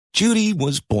Judy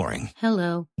was boring.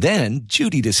 Hello. Then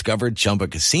Judy discovered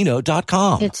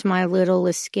ChumbaCasino.com. It's my little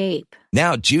escape.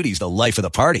 Now Judy's the life of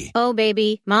the party. Oh,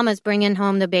 baby, mama's bringing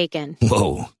home the bacon.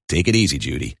 Whoa, take it easy,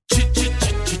 Judy.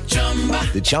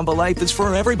 The Chumba life is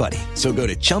for everybody. So go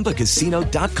to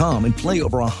ChumbaCasino.com and play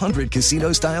over 100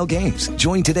 casino-style games.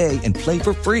 Join today and play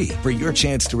for free for your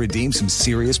chance to redeem some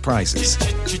serious prizes.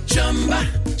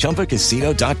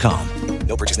 ChumbaCasino.com.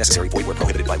 No purchase necessary. Void where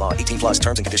prohibited by law. 18+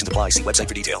 terms and conditions apply. See website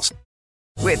for details.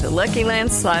 With the Lucky Land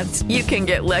Slots, you can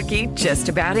get lucky just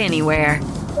about anywhere.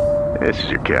 This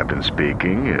is your captain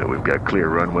speaking. We've got clear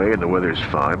runway and the weather's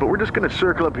fine, but we're just going to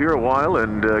circle up here a while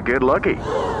and get lucky.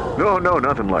 No,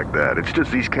 nothing like that. It's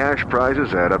just these cash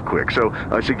prizes add up quick. So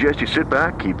I suggest you sit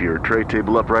back, keep your tray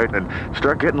table upright, and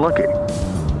start getting lucky.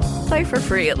 Play for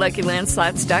free at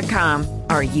LuckyLandSlots.com.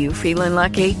 Are you feeling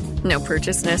lucky? No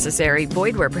purchase necessary.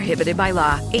 Void where prohibited by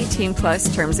law.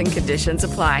 18+ terms and conditions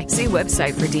apply. See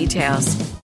website for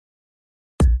details.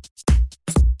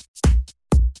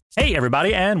 Hey,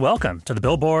 everybody, and welcome to the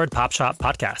Billboard Pop Shop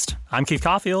Podcast. I'm Keith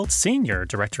Caulfield, Senior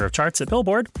Director of Charts at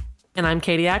Billboard. And I'm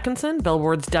Katie Atkinson,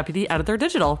 Billboard's Deputy Editor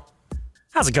Digital.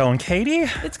 How's it going, Katie?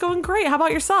 It's going great. How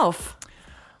about yourself?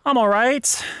 I'm all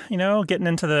right. You know, getting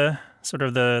into the sort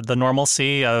of the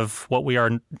normalcy of what we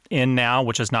are in now,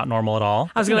 which is not normal at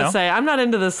all. I was going to say, I'm not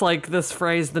into this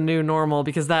phrase, the new normal,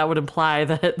 because that would imply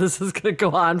that this is going to go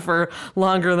on for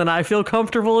longer than I feel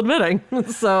comfortable admitting.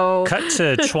 So cut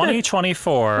to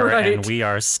 2024, right. And we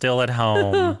are still at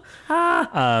home.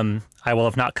 I will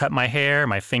have not cut my hair.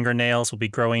 My fingernails will be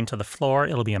growing to the floor.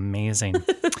 It'll be amazing.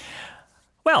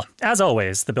 Well, as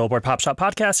always, the Billboard Pop Shop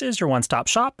Podcast is your one-stop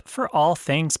shop for all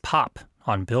things pop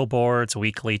on Billboard's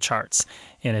weekly charts.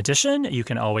 In addition, you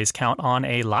can always count on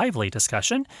a lively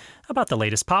discussion about the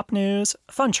latest pop news,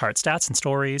 fun chart stats and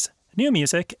stories, new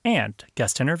music, and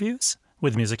guest interviews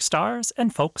with music stars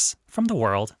and folks from the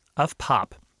world of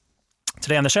pop.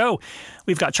 Today on the show,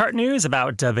 we've got chart news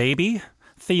about DaBaby,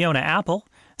 Fiona Apple,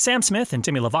 Sam Smith and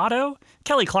Demi Lovato,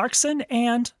 Kelly Clarkson,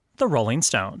 and the Rolling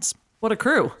Stones. What a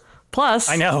crew. Plus,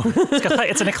 I know.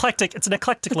 It's an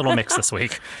eclectic little mix this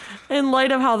week. In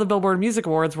light of how the Billboard Music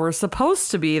Awards were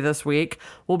supposed to be this week,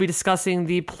 we'll be discussing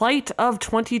the plight of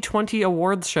 2020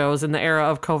 awards shows in the era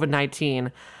of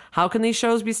COVID-19. How can these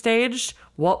shows be staged?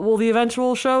 What will the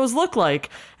eventual shows look like?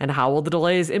 And how will the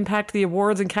delays impact the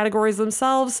awards and categories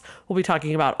themselves? We'll be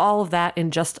talking about all of that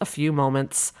in just a few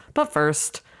moments. But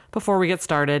first, before we get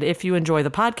started, if you enjoy the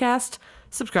podcast,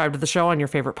 subscribe to the show on your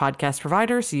favorite podcast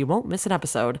provider so you won't miss an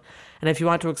episode. And if you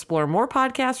want to explore more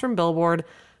podcasts from Billboard,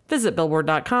 visit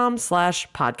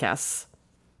billboard.com/podcasts.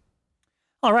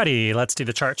 Alrighty, let's do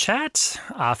the chart chat.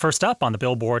 First up on the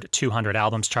Billboard 200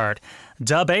 albums chart,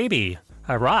 DaBaby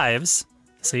arrives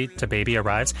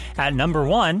at number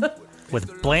 1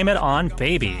 with Blame It On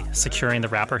Baby, securing the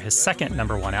rapper his second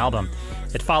number 1 album.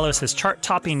 It follows his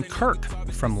chart-topping Kirk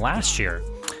from last year.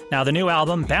 Now, the new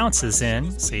album bounces in,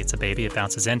 it's a baby, it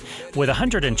bounces in, with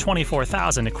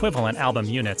 124,000 equivalent album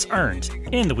units earned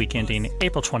in the week ending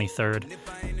April 23rd,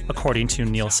 according to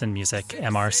Nielsen Music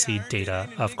MRC data,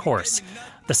 of course.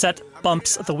 The set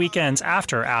bumps the weekend's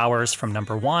After Hours from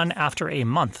number 1 after a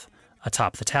month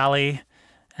atop the tally,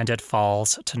 and it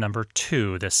falls to number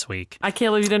 2 this week. I can't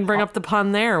believe you didn't bring up the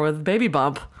pun there with Baby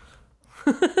Bump.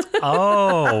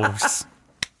 Oh,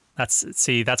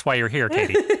 that's why you're here,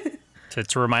 Katie.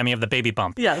 To remind me of the baby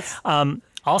bump. Yes.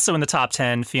 Also in the top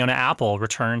 10, Fiona Apple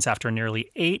returns after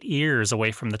nearly 8 years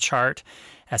away from the chart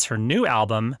as her new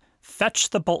album, Fetch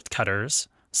the Bolt Cutters,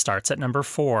 starts at number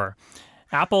 4.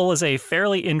 Apple is a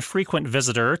fairly infrequent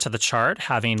visitor to the chart,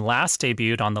 having last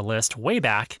debuted on the list way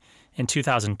back in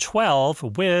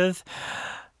 2012 with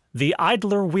The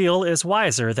Idler Wheel is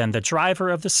Wiser Than the Driver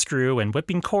of the Screw, and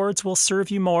Whipping Cords Will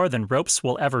Serve You More Than Ropes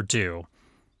Will Ever Do.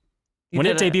 When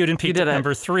it debuted and peaked at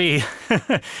number 3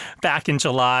 back in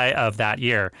July of that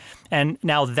year. And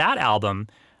now that album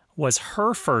was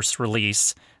her first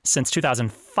release since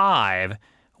 2005,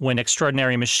 when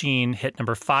Extraordinary Machine hit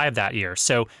number 5 that year.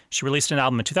 So she released an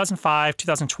album in 2005,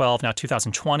 2012, now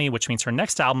 2020, which means her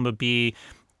next album would be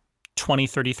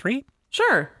 2033?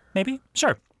 Sure. Maybe?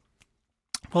 Sure.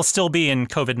 We'll still be in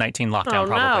COVID-19 lockdown,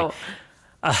 probably. No.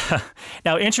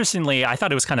 Now, interestingly, I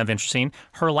thought it was kind of interesting.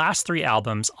 Her last 3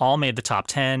 albums all made the top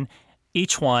 10,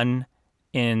 each one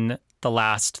in the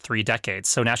last 3 decades.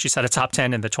 So now she's at a top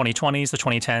 10 in the 2020s, the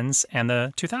 2010s, and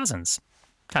the 2000s.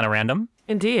 Kind of random.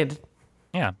 Indeed.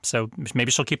 Yeah, so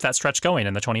maybe she'll keep that stretch going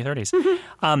in the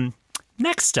 2030s.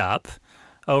 Next up,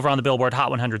 over on the Billboard Hot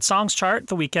 100 Songs chart,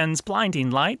 The Weeknd's Blinding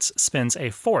Lights spends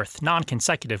a 4th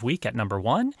non-consecutive week at number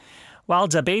 1. While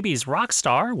DaBaby's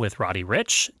Rockstar with Roddy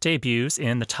Ricch debuts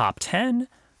in the top 10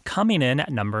 coming in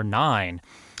at number 9.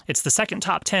 It's the second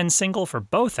top 10 single for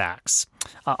both acts.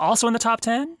 Also in the top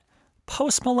 10,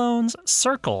 Post Malone's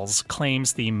Circles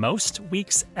claims the most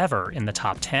weeks ever in the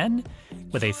top 10,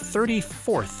 with a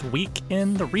 34th week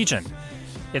in the region.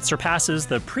 It surpasses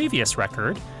the previous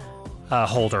record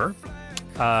holder,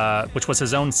 which was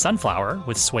his own Sunflower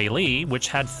with Sway Lee, which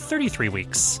had 33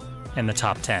 weeks in the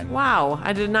top 10. Wow,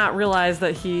 I did not realize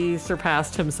that he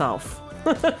surpassed himself.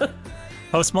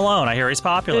 Post Malone, I hear he's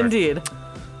popular. Indeed.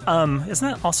 Isn't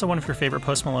that also one of your favorite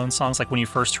Post Malone songs? Like when you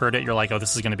first heard it, you're like, oh,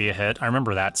 this is going to be a hit. I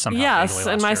remember that somehow. Yes,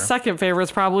 and my second favorite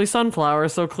is probably Sunflower,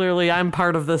 so clearly I'm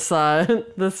part of this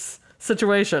this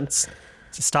situation.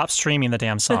 Stop streaming the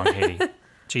damn song, Katie.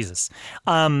 Jesus.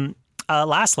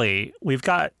 Lastly, we've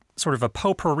got sort of a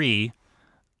potpourri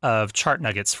of chart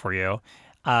nuggets for you.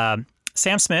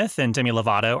 Sam Smith and Demi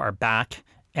Lovato are back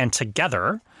and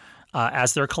together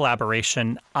as their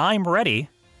collaboration I'm Ready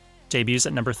debuts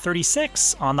at number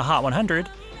 36 on the Hot 100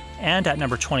 and at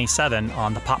number 27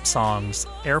 on the Pop Songs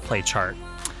Airplay chart.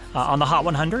 On the Hot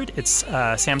 100, it's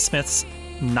Sam Smith's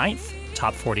 9th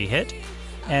top 40 hit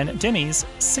and Demi's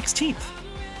 16th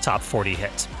top 40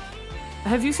 hit.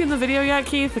 Have you seen the video yet,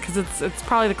 Keith? Because it's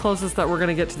probably the closest that we're going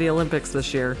to get to the Olympics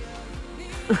this year.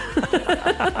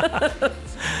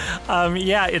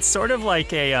 Yeah, it's sort of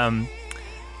like a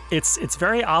it's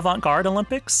very avant-garde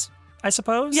Olympics, I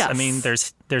suppose. Yes. I mean,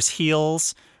 there's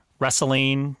heels,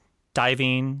 wrestling,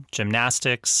 diving,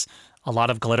 gymnastics, a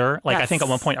lot of glitter. Like, yes. I think at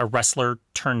one point a wrestler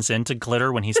turns into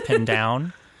glitter when he's pinned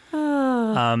down.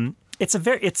 There's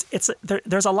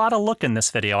a lot of look in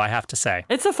this video, I have to say.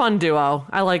 It's a fun duo.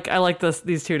 I like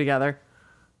these two together.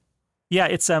 Yeah,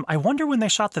 it's I wonder when they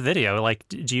shot the video. Like,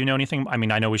 do you know anything? I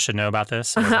mean, I know we should know about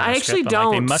this. I actually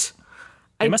don't. Like,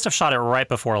 they must have shot it right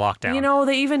before lockdown. You know,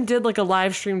 they even did like a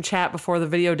live stream chat before the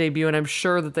video debut, and I'm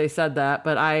sure that they said that,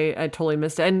 but I totally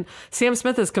missed it. And Sam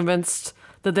Smith is convinced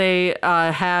that they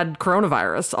had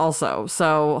coronavirus also,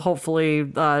 so hopefully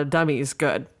Demi's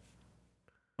good.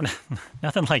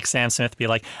 Nothing like Sam Smith be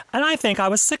like, and I think I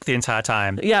was sick the entire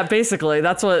time. Yeah, basically,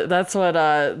 that's what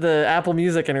the Apple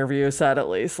Music interview said, at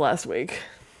least last week.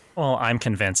 Well, I'm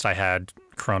convinced I had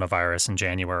coronavirus in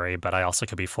January, but I also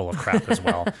could be full of crap as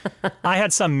well. I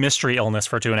had some mystery illness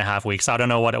for 2.5 weeks. I don't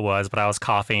know what it was, but I was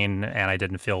coughing and I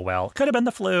didn't feel well. Could have been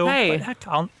the flu. Hey, but heck,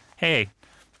 hey,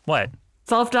 what?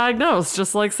 Self-diagnosed,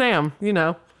 just like Sam, you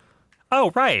know. Oh,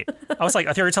 right. I was like, I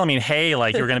thought you were telling me, hey,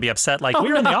 like you were going to be upset. Like, we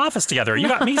were in the office together. You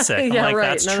got me sick. I'm yeah, like, right.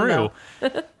 that's no, true.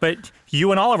 No. But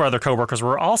you and all of our other coworkers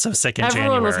were also sick in January.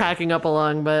 Everyone was hacking up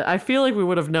along, but I feel like we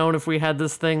would have known if we had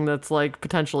this thing that's like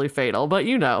potentially fatal. But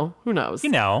you know, who knows? You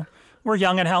know, we're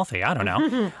young and healthy. I don't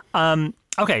know.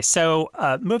 Okay, so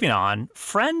moving on.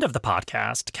 Friend of the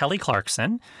podcast, Kelly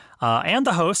Clarkson, and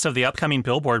the host of the upcoming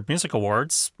Billboard Music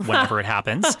Awards, whenever it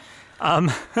happens,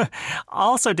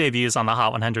 also debuts on the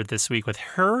Hot 100 this week with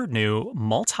her new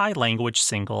multi-language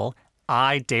single,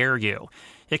 I Dare You.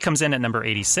 It comes in at number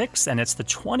 86, and it's the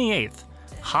 28th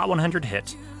Hot 100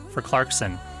 hit for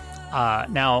Clarkson.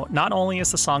 Now, not only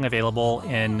is the song available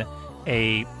in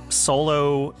a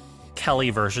solo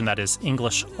Kelly version that is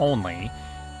English only,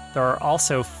 there are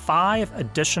also 5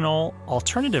 additional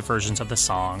alternative versions of the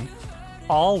song,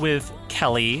 all with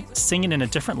Kelly singing in a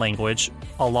different language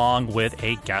along with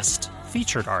a guest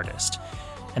featured artist.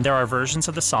 And there are versions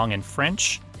of the song in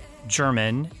French,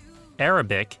 German,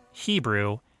 Arabic,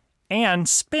 Hebrew, and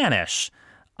Spanish.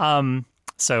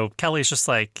 So Kelly's just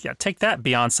like, yeah, take that,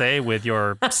 Beyonce, with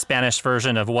your Spanish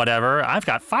version of whatever. I've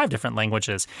got 5 different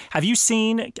languages. Have you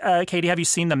seen, Katie, have you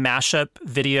seen the mashup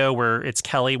video where it's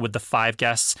Kelly with the 5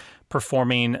 guests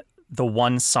performing the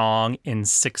one song in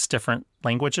 6 different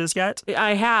languages yet?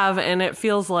 I have, and it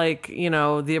feels like, you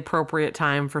know, the appropriate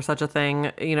time for such a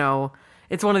thing. You know,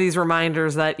 it's one of these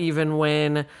reminders that even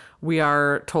when we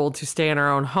are told to stay in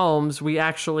our own homes, we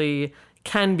actually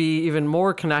can be even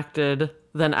more connected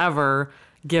than ever,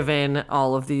 given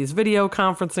all of these video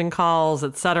conferencing calls,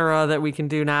 etc., that we can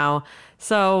do now.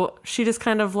 So she just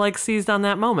kind of like seized on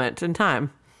that moment in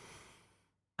time.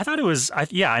 I thought it was, I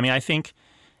think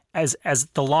as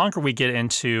the longer we get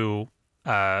into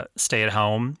stay at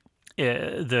home,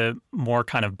 the more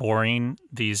kind of boring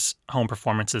these home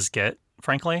performances get,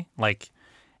 frankly. Like,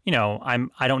 you know,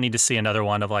 I don't need to see another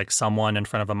one of like someone in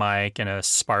front of a mic in a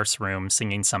sparse room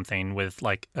singing something with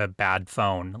like a bad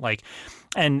phone. Like,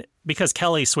 and because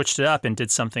Kelly switched it up and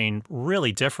did something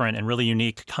really different and really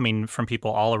unique coming from people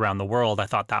all around the world, I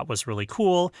thought that was really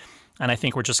cool. And I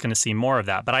think we're just going to see more of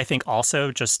that. But I think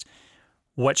also just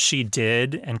what she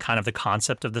did and kind of the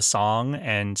concept of the song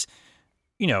and,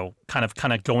 kind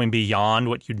of going beyond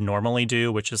what you'd normally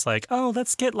do, which is like, oh,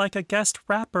 let's get like a guest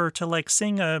rapper to like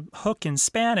sing a hook in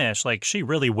Spanish. Like she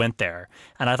really went there.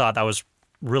 And I thought that was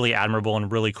really admirable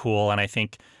and really cool. And I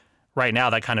think right now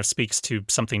that kind of speaks to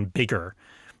something bigger.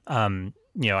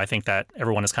 I think that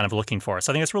everyone is kind of looking for.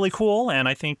 So I think it's really cool. And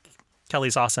I think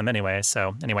Kelly's awesome anyway.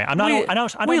 So anyway, I know we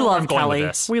where love I'm going Kelly. with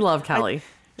this. We love Kelly.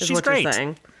 She's what great. You're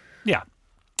saying. Yeah.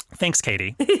 Thanks,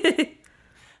 Katie.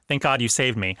 Thank God you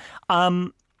saved me.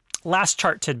 Last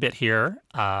chart tidbit here.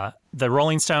 The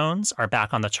Rolling Stones are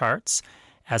back on the charts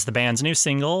as the band's new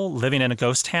single, Living in a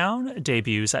Ghost Town,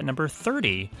 debuts at number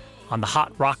 30 on the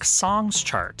Hot Rock Songs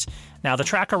chart. Now, the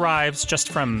track arrives just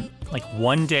from like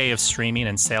one day of streaming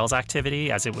and sales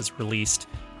activity as it was released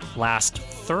last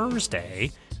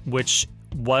Thursday, which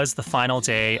was the final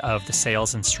day of the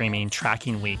sales and streaming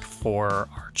tracking week for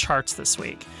our charts this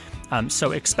week.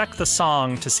 So expect the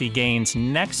song to see gains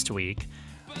next week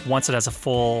once it has a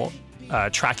full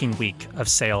tracking week of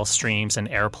sales, streams, and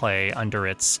airplay under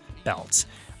its belt.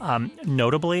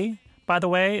 Notably, by the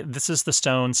way, this is the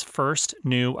Stones' first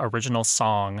new original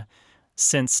song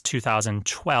since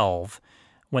 2012,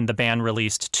 when the band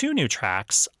released 2 new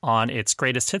tracks on its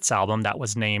greatest hits album that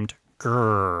was named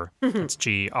Grrr. It's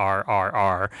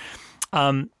Grrr.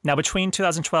 Now, between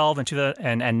 2012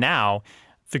 and now,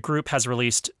 the group has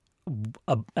released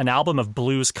an album of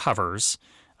blues covers,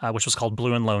 which was called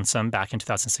Blue and Lonesome back in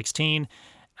 2016,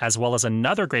 as well as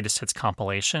another greatest hits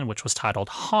compilation, which was titled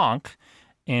Honk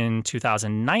in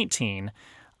 2019,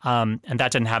 and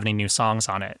that didn't have any new songs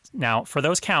on it. Now, for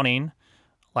those counting,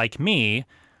 like me,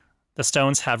 the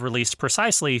Stones have released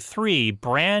precisely 3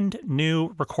 brand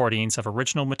new recordings of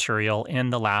original material in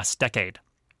the last decade.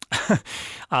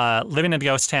 Living in a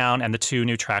Ghost Town and the 2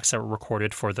 new tracks that were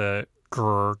recorded for the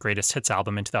Grrr Greatest Hits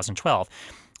album in 2012.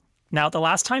 Now, the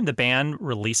last time the band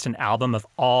released an album of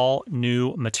all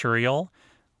new material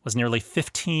was nearly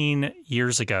 15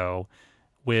 years ago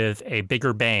with A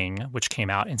Bigger Bang, which came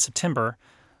out in September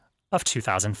of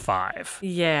 2005.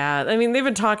 Yeah, I mean, they've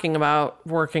been talking about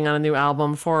working on a new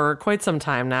album for quite some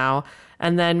time now.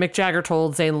 And then Mick Jagger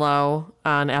told Zane Lowe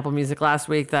on Apple Music last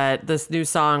week that this new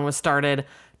song was started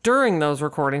during those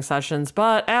recording sessions.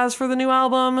 But as for the new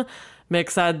album, Mick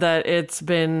said that it's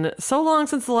been so long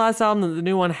since the last album that the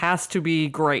new one has to be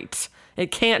great.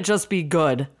 It can't just be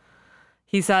good.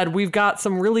 He said, we've got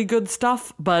some really good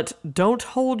stuff, but don't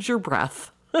hold your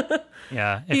breath.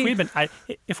 Yeah,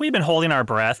 if we'd been holding our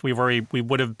breath, we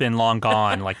would have been long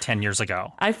gone like 10 years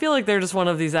ago. I feel like they're just one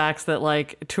of these acts that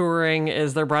like touring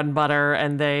is their bread and butter,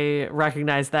 and they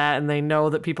recognize that, and they know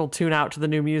that people tune out to the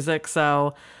new music.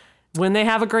 So when they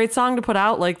have a great song to put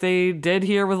out, like they did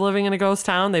here with Living in a Ghost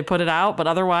Town, they put it out, but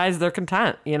otherwise they're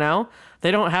content, you know?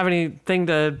 They don't have anything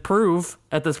to prove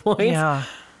at this point. Yeah.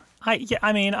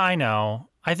 I mean, I know.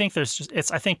 I think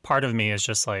I think part of me is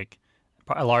just like,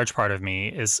 a large part of me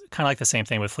is kind of like the same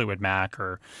thing with Fleetwood Mac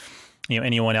or,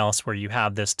 anyone else where you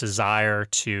have this desire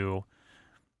to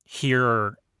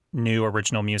hear new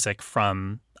original music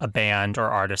from a band or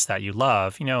artist that you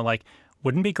love. Like,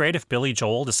 wouldn't it be great if Billy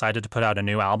Joel decided to put out a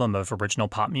new album of original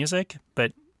pop music?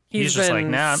 But he's just like,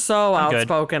 nah, so I'm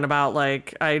outspoken about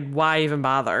like, why even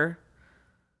bother?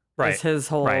 Right. Is his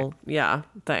whole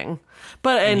thing.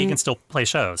 But and he can still play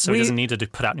shows, so he doesn't need to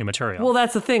put out new material. Well,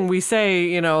 that's the thing. We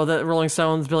say, that Rolling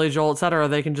Stones, Billy Joel, etc.,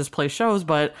 they can just play shows,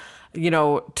 but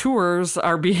tours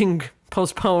are being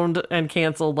postponed and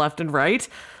canceled left and right.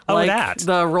 Like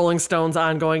the Rolling Stones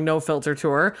ongoing No Filter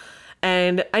tour.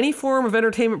 And any form of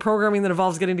entertainment programming that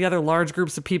involves getting together large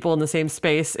groups of people in the same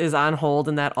space is on hold,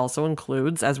 and that also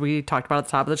includes, as we talked about at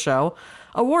the top of the show,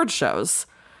 award shows.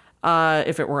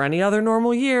 If it were any other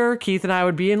normal year, Keith and I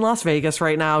would be in Las Vegas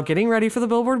right now getting ready for the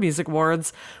Billboard Music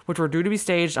Awards, which were due to be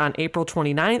staged on April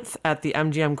 29th at the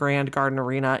MGM Grand Garden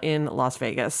Arena in Las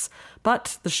Vegas.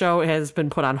 But the show has been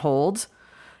put on hold,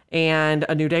 and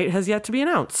a new date has yet to be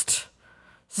announced.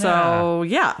 So,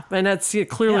 and that's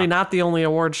clearly not the only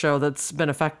award show that's been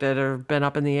affected or been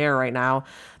up in the air right now.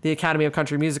 The Academy of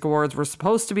Country Music Awards were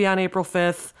supposed to be on April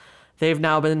 5th. They've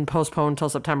now been postponed till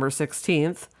September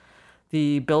 16th.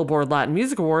 The Billboard Latin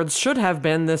Music Awards should have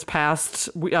been this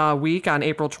past week on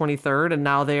April 23rd, and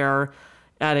now they are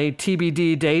at a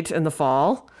TBD date in the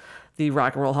fall. The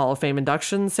Rock and Roll Hall of Fame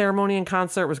induction ceremony and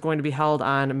concert was going to be held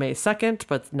on May 2nd,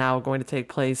 but now going to take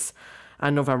place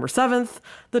on November 7th.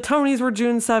 The Tonys were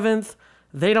June 7th.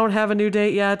 They don't have a new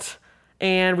date yet.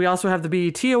 And we also have the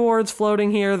BET Awards floating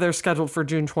here. They're scheduled for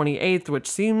June 28th, which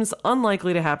seems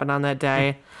unlikely to happen on that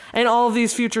day. And all of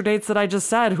these future dates that I just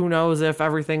said, who knows if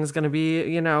everything's going to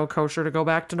be, kosher to go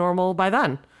back to normal by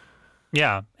then.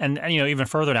 Yeah. And even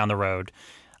further down the road,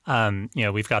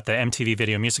 We've got the MTV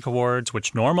Video Music Awards,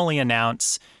 which normally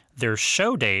announce their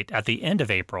show date at the end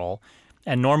of April.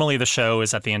 And normally the show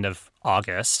is at the end of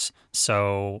August.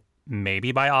 So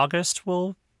maybe by August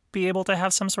we'll be able to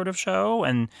have some sort of show.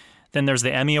 And then there's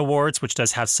the Emmy Awards, which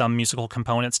does have some musical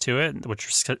components to it,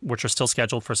 which are still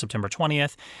scheduled for September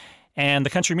 20th. And the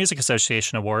Country Music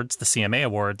Association Awards, the CMA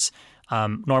Awards,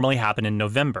 normally happen in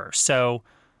November. So,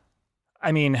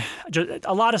 I mean,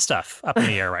 a lot of stuff up in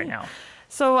the air right now.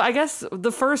 So I guess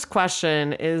the first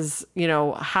question is,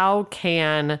 how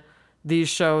can these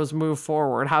shows move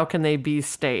forward? How can they be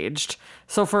staged?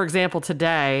 So, for example,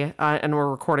 today, and we're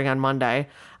recording on Monday,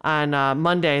 the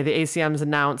ACMs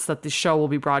announced that the show will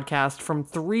be broadcast from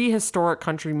 3 historic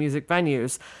country music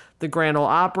venues, the Grand Ole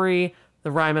Opry,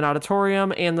 the Ryman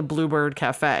Auditorium, and the Bluebird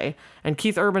Cafe. And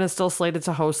Keith Urban is still slated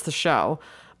to host the show.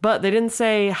 But they didn't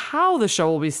say how the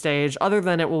show will be staged other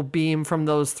than it will beam from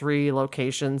those 3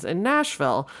 locations in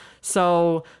Nashville.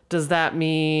 So does that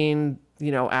mean,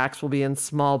 acts will be in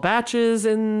small batches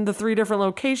in the 3 different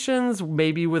locations,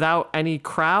 maybe without any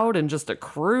crowd and just a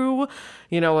crew,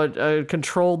 a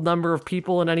controlled number of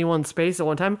people in any one space at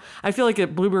one time? I feel like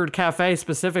at Bluebird Cafe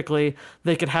specifically,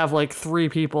 they could have like 3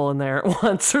 people in there at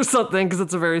once or something because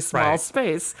it's a very small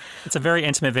space. It's a very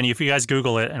intimate venue. If you guys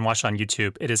Google it and watch it on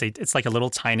YouTube, it's like a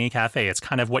little tiny cafe. It's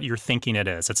kind of what you're thinking it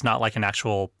is. It's not like an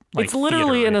actual it's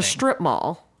literally in a strip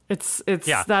mall.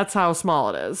 That's how small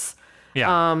it is.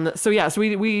 Yeah. So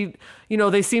we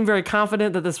they seem very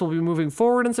confident that this will be moving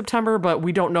forward in September, but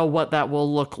we don't know what that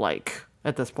will look like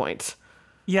at this point.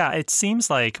 Yeah, it seems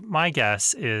like my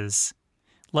guess is,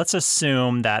 let's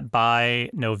assume that by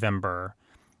November,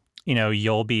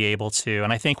 you'll be able to,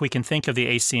 and I think we can think of the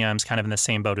ACMs kind of in the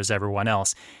same boat as everyone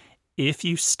else. If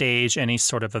you stage any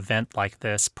sort of event like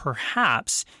this,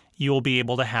 perhaps you'll be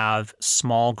able to have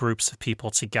small groups of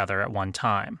people together at one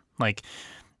time. Like,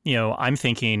 I'm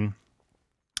thinking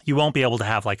you won't be able to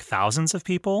have like thousands of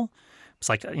people. It's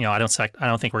like, I don't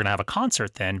think we're going to have a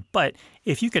concert then. But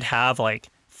if you could have like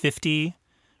 50,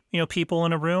 people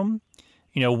in a room,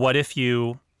 what if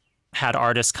you had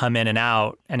artists come in and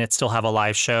out and it still have a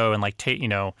live show and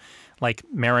like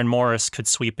Maren Morris could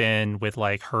sweep in with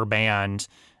like her band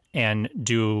and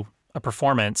do a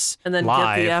performance and then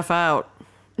live. Get the F out.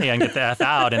 Yeah, and get the F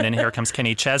out. And then here comes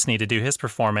Kenny Chesney to do his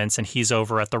performance and he's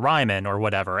over at the Ryman or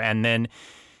whatever. And then,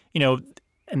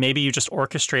 maybe you just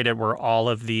orchestrate it where all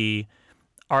of the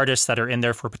artists that are in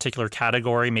there for a particular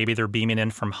category, maybe they're beaming in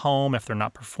from home if they're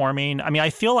not performing. I mean, I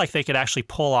feel like they could actually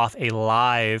pull off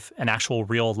an actual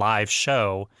real live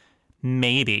show,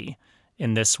 maybe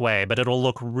in this way, but it'll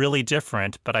look really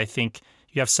different. But I think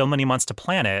you have so many months to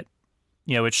plan it,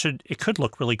 it could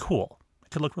look really cool. It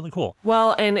could look really cool.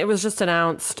 Well, and it was just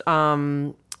announced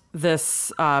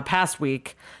this past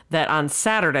week that on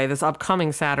Saturday, this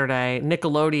upcoming Saturday,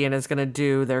 Nickelodeon is going to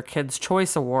do their Kids'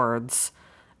 Choice Awards,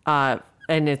 and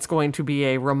it's going to be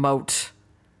a remote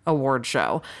award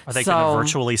show. Are they going to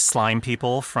virtually slime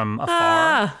people from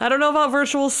afar? I don't know about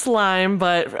virtual slime,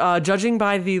 but judging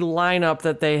by the lineup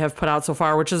that they have put out so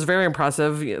far, which is very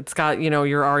impressive, it's got,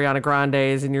 your Ariana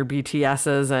Grandes and your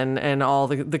BTSs and all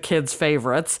the kids'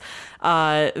 favorites.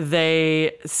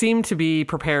 They seem to be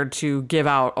prepared to give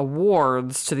out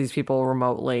awards to these people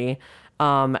remotely.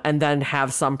 And then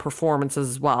have some performances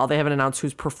as well. They haven't announced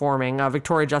who's performing.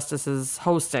 Victoria Justice is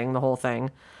hosting the whole thing.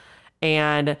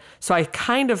 And so I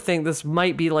kind of think this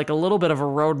might be like a little bit of a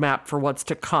roadmap for what's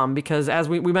to come, because as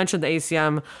we mentioned the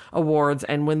ACM Awards,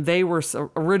 and when they were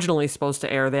originally supposed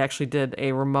to air, they actually did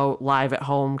a remote live at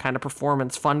home kind of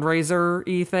performance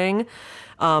fundraiser-y thing.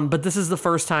 But this is the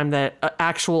first time that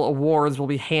actual awards will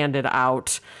be handed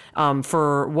out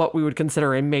for what we would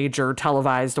consider a major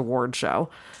televised award show.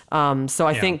 So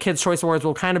I think Kids' Choice Awards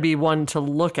will kind of be one to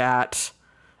look at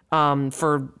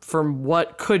for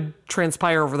what could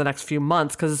transpire over the next few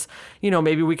months, because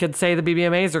maybe we could say the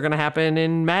BBMAs are going to happen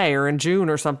in May or in June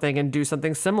or something and do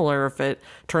something similar if it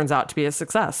turns out to be a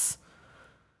success.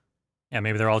 Yeah,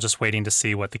 maybe they're all just waiting to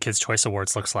see what the Kids' Choice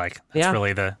Awards looks like. That's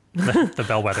really the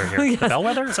bellwether here. Yes. The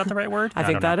bellwether? Is that the right word? I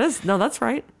think that is. No, that's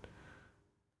right.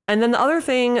 And then the other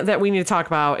thing that we need to talk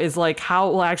about is like how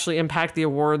it will actually impact the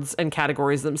awards and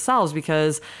categories themselves,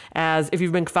 because if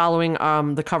you've been following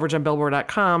the coverage on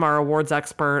Billboard.com, our awards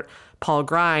expert, Paul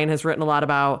Grein, has written a lot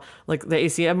about like the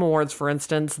ACM Awards, for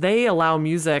instance. They allow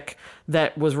music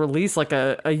that was released like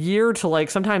a year to like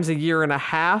sometimes a year and a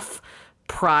half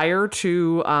prior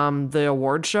to the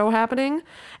award show happening.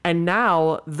 And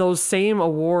now those same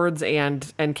awards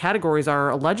and categories are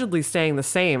allegedly staying the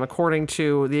same, according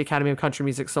to the Academy of Country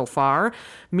Music so far,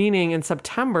 meaning in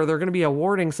September, they're going to be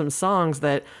awarding some songs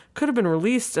that could have been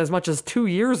released as much as 2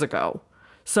 years ago.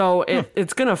 So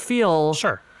it's going to feel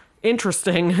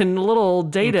interesting and a little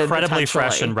dated. Incredibly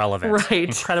fresh and relevant. Right.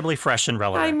 Incredibly fresh and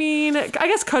relevant. I mean, I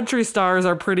guess country stars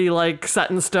are pretty like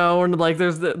set in stone. Like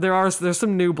there's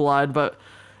some new blood, but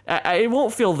it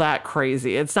won't feel that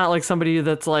crazy. It's not like somebody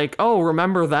that's like, oh,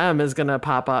 remember them is going to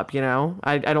pop up, you know?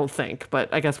 I don't think,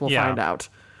 but I guess we'll find out.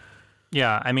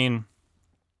 Yeah. I mean,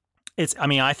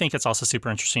 I think it's also super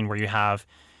interesting where you have,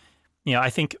 you know, I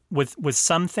think with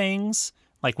some things,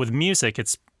 like with music,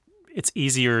 it's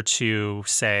easier to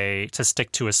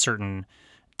stick to a certain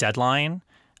deadline.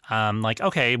 Like,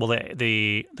 okay, well,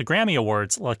 the Grammy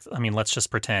Awards, let's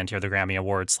just pretend here the Grammy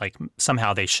Awards, like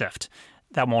somehow they shift.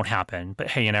 That won't happen, but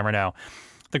hey, you never know.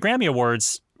 The Grammy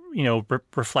Awards, you know,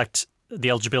 reflect the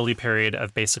eligibility period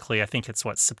of basically, I think it's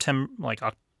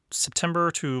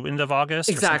September to end of August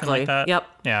or something like that. Yep.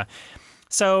 Yeah.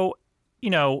 So, you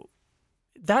know,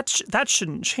 that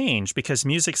shouldn't change because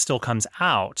music still comes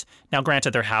out. Now,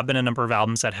 granted, there have been a number of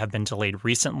albums that have been delayed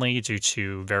recently due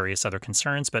to various other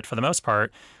concerns, but for the most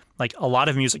part, like a lot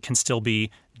of music can still be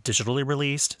digitally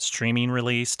released, streaming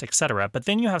released, etc. But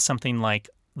then you have something like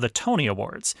the Tony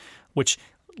Awards, which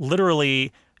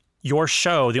literally your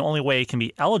show, the only way it can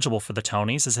be eligible for the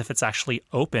Tonys is if it's actually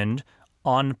opened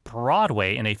on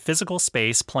Broadway in a physical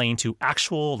space playing to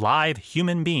actual live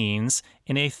human beings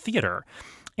in a theater.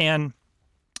 And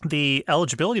the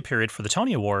eligibility period for the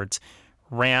Tony Awards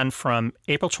ran from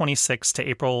April 26,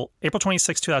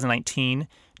 2019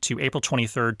 to April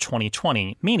 23rd,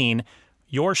 2020, meaning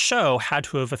your show had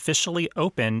to have officially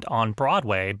opened on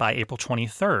Broadway by April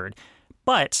 23rd.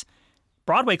 But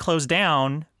Broadway closed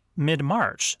down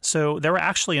mid-March. So there were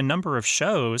actually a number of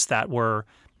shows that were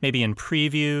maybe in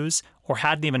previews or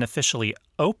hadn't even officially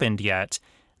opened yet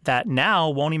that now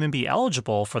won't even be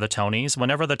eligible for the Tonys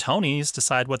whenever the Tonys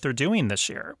decide what they're doing this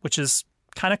year, which is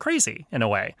kind of crazy in a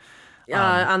way.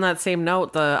 On that same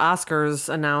note, the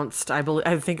Oscars announced, I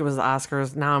think it was the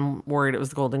Oscars, now I'm worried it was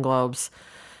the Golden Globes.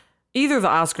 Either the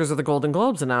Oscars or the Golden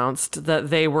Globes announced that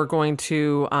they were going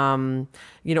to,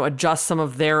 adjust some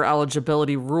of their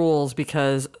eligibility rules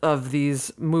because of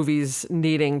these movies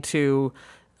needing to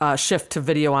shift to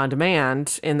video on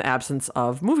demand in the absence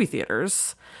of movie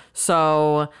theaters.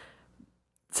 So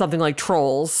something like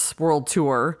Trolls World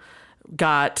Tour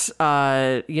got,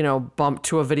 bumped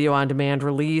to a video on demand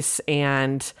release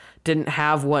and didn't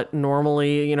have what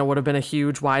normally, would have been a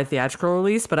huge wide theatrical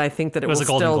release, but I think that it was a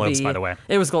Golden Globes, by the way.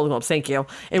 It was Golden Globes, thank you.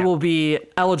 It will be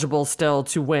eligible still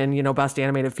to win, Best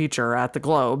Animated Feature at the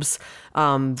Globes,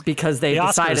 because they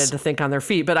decided to think on their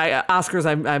feet. But Oscars,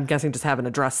 I'm guessing, just haven't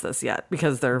addressed this yet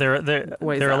because they're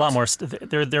a lot more.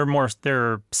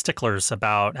 They're sticklers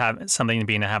about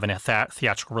having a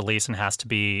theatrical release and has to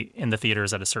be in the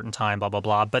theaters at a certain time, blah blah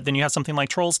blah. But then you have something like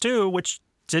Trolls 2, which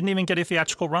didn't even get a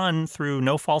theatrical run through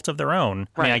no fault of their own.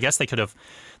 Right. I mean, I guess they could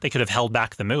have held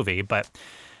back the movie, but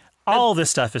all this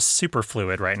stuff is super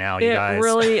fluid right now, you guys. It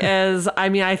really is. I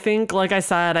mean, I think, like I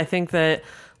said, I think that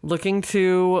looking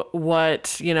to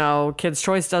what, Kids'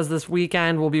 Choice does this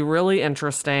weekend will be really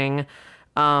interesting,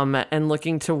 and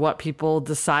looking to what people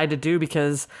decide to do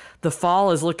because the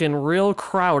fall is looking real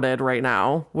crowded right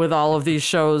now with all of these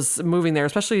shows moving there,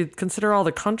 especially consider all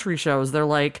the country shows. They're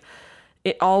like,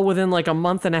 all within like a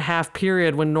month and a half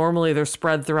period when normally they're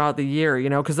spread throughout the year,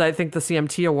 because I think the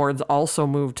CMT Awards also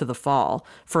moved to the fall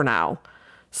for now.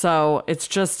 So it's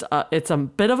just, it's a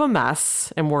bit of a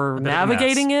mess and we're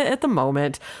navigating it at the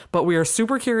moment, but we are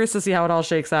super curious to see how it all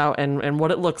shakes out and what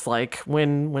it looks like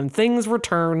when things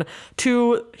return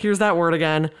to, here's that word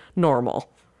again,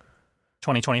 normal.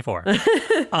 2024.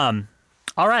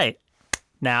 All right.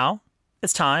 Now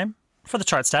it's time for the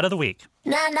chart stat of the week.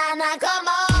 Na na na, come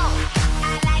on.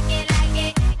 I like it,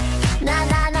 Na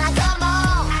na na, come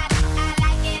on. I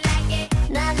like it,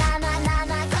 Na na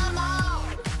na, come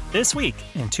on. This week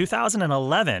in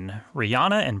 2011,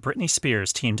 Rihanna and Britney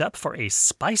Spears teamed up for a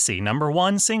spicy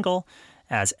 #1 single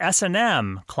as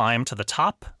S&M climbed to the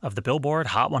top of the Billboard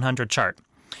Hot 100 chart.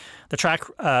 The track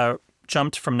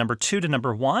jumped from #2 to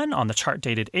 #1 on the chart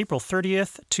dated April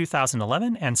 30th,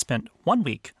 2011, and spent 1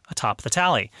 week atop the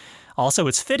tally. Also,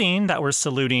 it's fitting that we're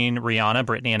saluting Rihanna,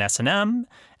 Britney, and S&M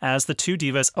as the two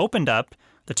divas opened up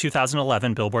the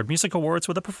 2011 Billboard Music Awards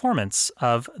with a performance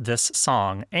of this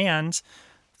song. And,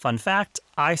 fun fact,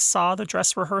 I saw the final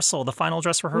dress rehearsal of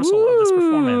this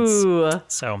performance.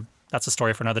 So that's a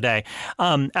story for another day.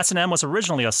 S&M was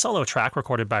originally a solo track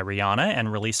recorded by Rihanna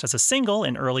and released as a single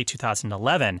in early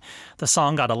 2011. The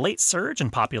song got a late surge in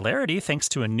popularity thanks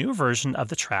to a new version of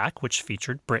the track, which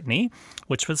featured Britney,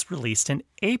 which was released in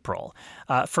April.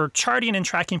 For charting and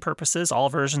tracking purposes, all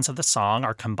versions of the song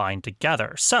are combined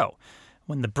together. So,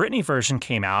 When the Britney version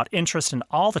came out, interest in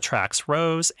all the tracks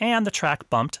rose, and the track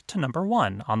bumped to number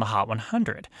 1 on the Hot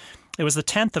 100. It was the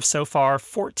 10th of so far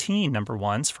 14 number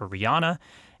 1s for Rihanna,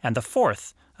 and the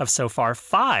 4th of so far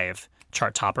 5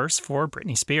 chart toppers for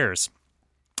Britney Spears.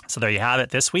 So there you have it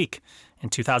this week. In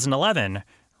 2011,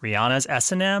 Rihanna's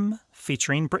S&M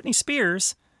featuring Britney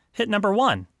Spears hit number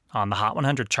 1 on the Hot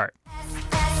 100 chart.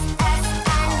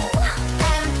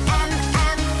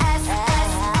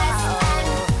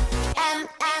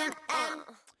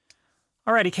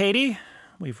 Alrighty, Katie,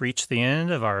 we've reached the end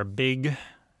of our big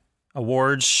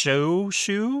awards show.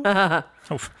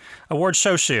 Awards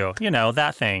show. You know,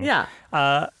 that thing. Yeah.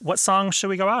 What song should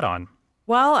we go out on?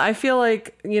 Well, I feel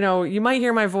like, you might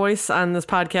hear my voice on this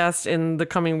podcast in the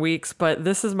coming weeks, but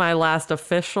this is my last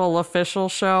official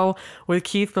show with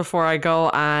Keith before I go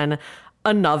on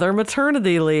another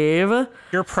maternity leave.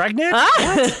 You're pregnant?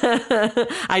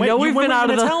 I know we've been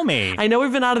out of the tell me. I know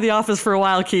we've been out of the office for a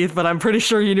while, Keith, but I'm pretty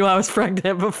sure you knew I was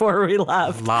pregnant before we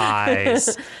left.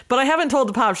 Lies. But I haven't told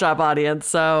the Pop Shop audience,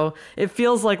 so it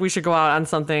feels like we should go out on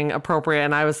something appropriate.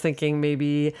 And I was thinking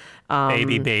maybe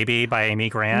Baby by Amy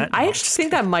Grant. I actually think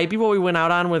that might be what we went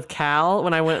out on with Cal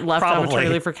when I left on maternity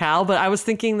leave for Cal. But I was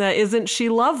thinking that Isn't She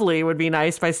Lovely would be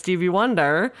nice by Stevie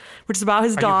Wonder, which is about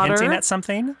his daughter. Are you hinting at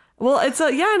something? Well,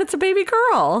 and it's a baby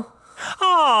girl.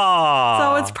 Oh.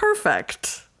 So it's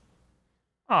perfect.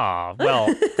 Oh, well,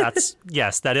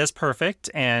 that is perfect.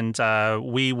 And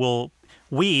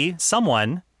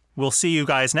someone will see you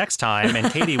guys next time,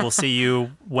 and Katie will see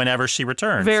you whenever she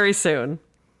returns. Very soon.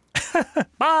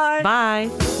 Bye. Bye.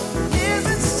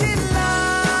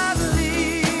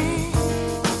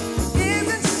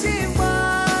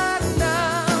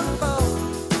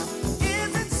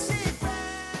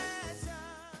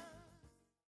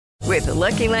 With the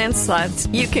Lucky Land Slots,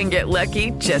 you can get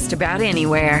lucky just about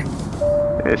anywhere.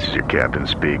 This is your captain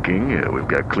speaking. We've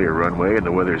got clear runway and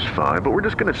the weather's fine, but we're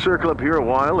just going to circle up here a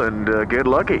while and get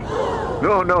lucky.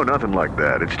 No, nothing like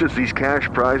that. It's just these cash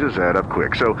prizes add up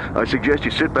quick. So I suggest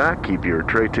you sit back, keep your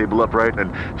tray table upright,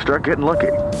 and start getting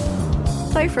lucky.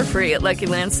 Play for free at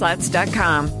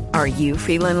LuckyLandSlots.com. Are you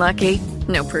feeling lucky?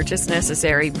 No purchase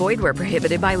necessary. Void where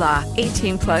prohibited by law.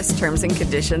 18+ terms and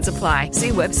conditions apply. See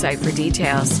website for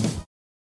details.